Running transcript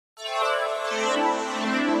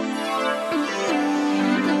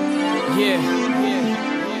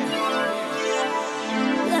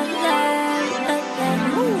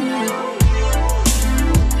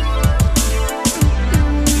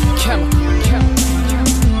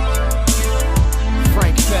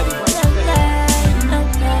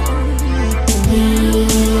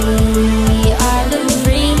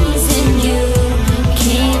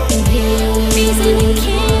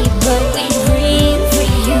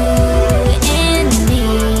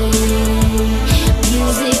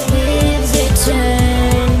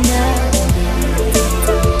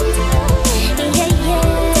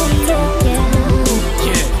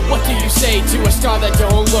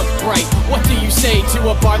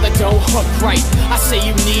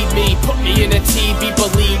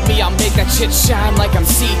Shine like I'm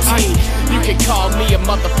CT. You can call me a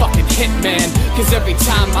motherfucking hitman, cause every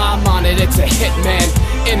time I'm on it, it's a hit, man.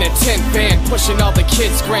 In a tent van, pushing all the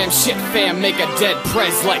kids' gram shit, fam. Make a dead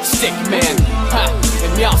prez like stick, man. Ha,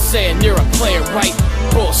 and y'all saying you're a player, right?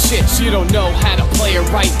 Bullshit, you don't know how to play it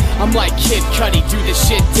right. I'm like Kid Cudi, do this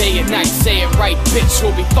shit day and night. Say it right, bitch,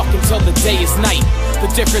 we'll be fucking till the day is night. The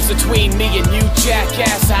difference between me and you,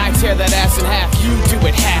 jackass, I tear that ass in half, you do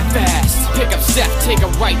it half-assed. Pick up step, take a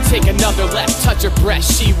right, take another left. Touch her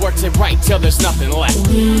breast, she works it right till there's nothing left.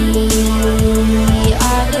 We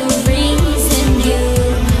are the reason you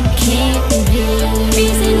can't be.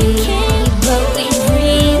 Reason you can't, but we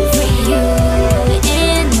breathe for you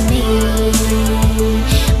and me.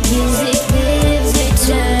 Music lives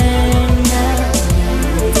eternally.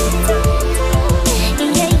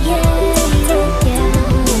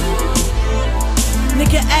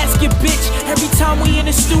 Nigga, ask your bitch. Every time we in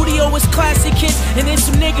the studio, it's classic hits. And then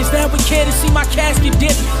some niggas that would care to see my casket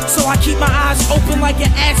dip. So I keep my eyes open like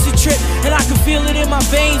an acid trip. And I can feel it in my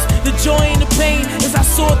veins, the joy and the pain. As I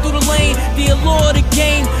soar through the lane, the allure of the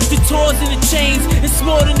game, the tours and the chains. It's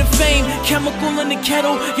more than the fame, chemical in the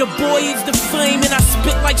kettle. Your boy is the flame, and I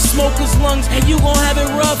spit like smoker's lungs. And you gon' have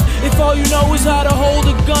it rough if all you know is how to hold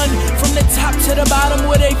a gun. From the top to the bottom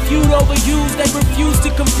where they feud overused. They refuse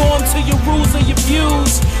to conform to your rules or your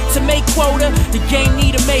views. To make quota, the game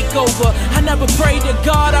need a makeover. I never prayed to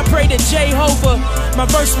God, I prayed to Jehovah. My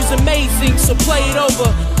verse was amazing, so play it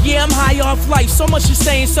over. Yeah, I'm high off life, so much for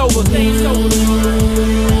staying sober. We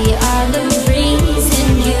are the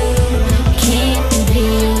reason you can't be.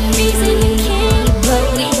 Reason you can't, but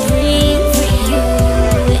we breathe for you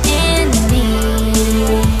and me.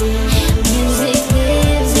 Music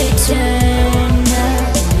lives eternally.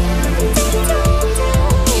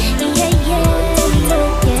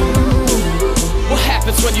 What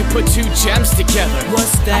happens when you put two gems together?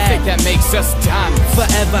 What's that? I think that makes us diamonds.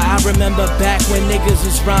 Forever, I remember back when niggas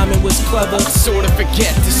was rhyming was clever. I sort of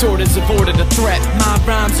forget, disorders avoided a threat. My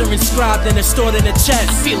rhymes are inscribed and stored in a chest.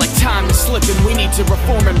 I feel like time is slipping, we need to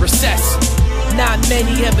reform and recess. Not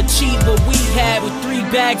many have achieved what we had with 3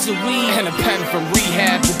 bags of weed and a pen from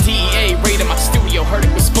rehab. The DEA raided my studio, heard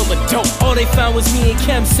it was full of dope. All they found was me and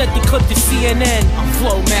Kem sent the clip to CNN. I'm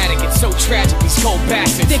flowmatic, it's so tragic, these cold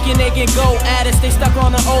bastards thinking they can go at us, they stuck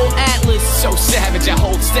on the old atlas. So savage, I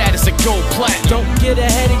hold status of gold platinum. Don't get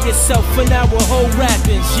ahead of yourself, for now we're whole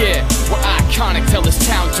rapping. Yeah, we're iconic till this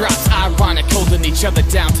town drops. Ironic, holding each other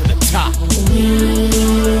down to the top. We